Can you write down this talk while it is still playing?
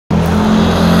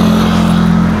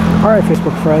Alright,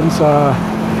 Facebook friends,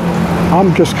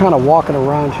 I'm just kind of walking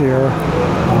around here,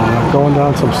 going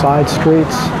down some side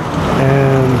streets,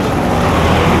 and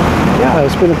yeah,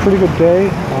 it's been a pretty good day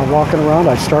walking around.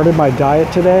 I started my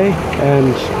diet today,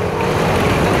 and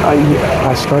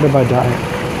I started my diet.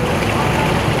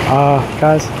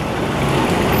 Guys,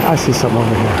 I see something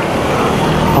over here.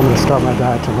 I'm going to start my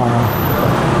diet tomorrow.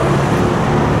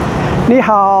 你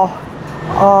好，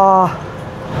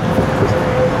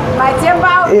买煎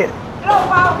包、肉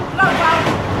包、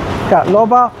呀，肉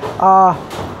包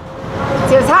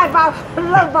韭菜包、肉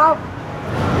包。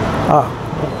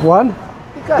one，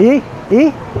 一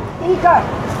个。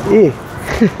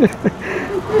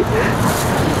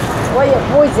我也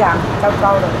不会讲糟糕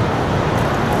的。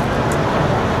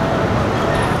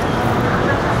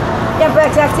要不要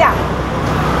加酱？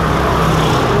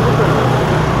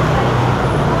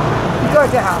一个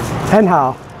就好。很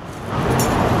好。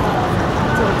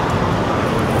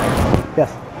Yes.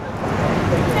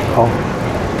 Oh.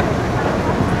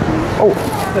 Oh.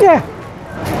 Yeah.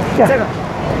 Yeah. 这个。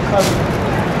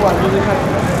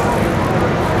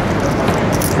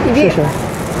谢谢。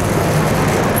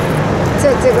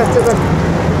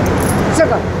这个。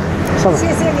谢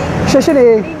谢你。谢谢你。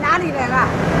你哪里人啊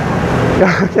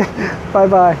Okay. Bye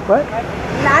bye. What?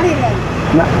 哪里人？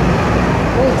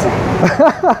不会讲。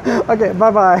Okay.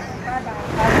 Bye bye.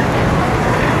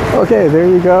 Okay. There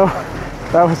you go.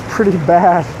 That was pretty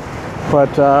bad,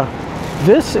 but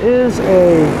this is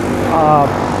a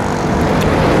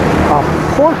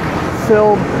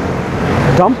pork-filled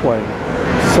dumpling.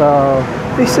 So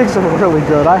these things are really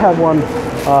good. I had one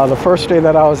the first day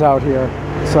that I was out here.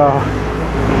 So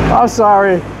I'm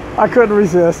sorry, I couldn't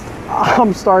resist.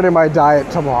 I'm starting my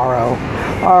diet tomorrow.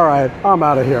 All right, I'm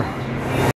out of here.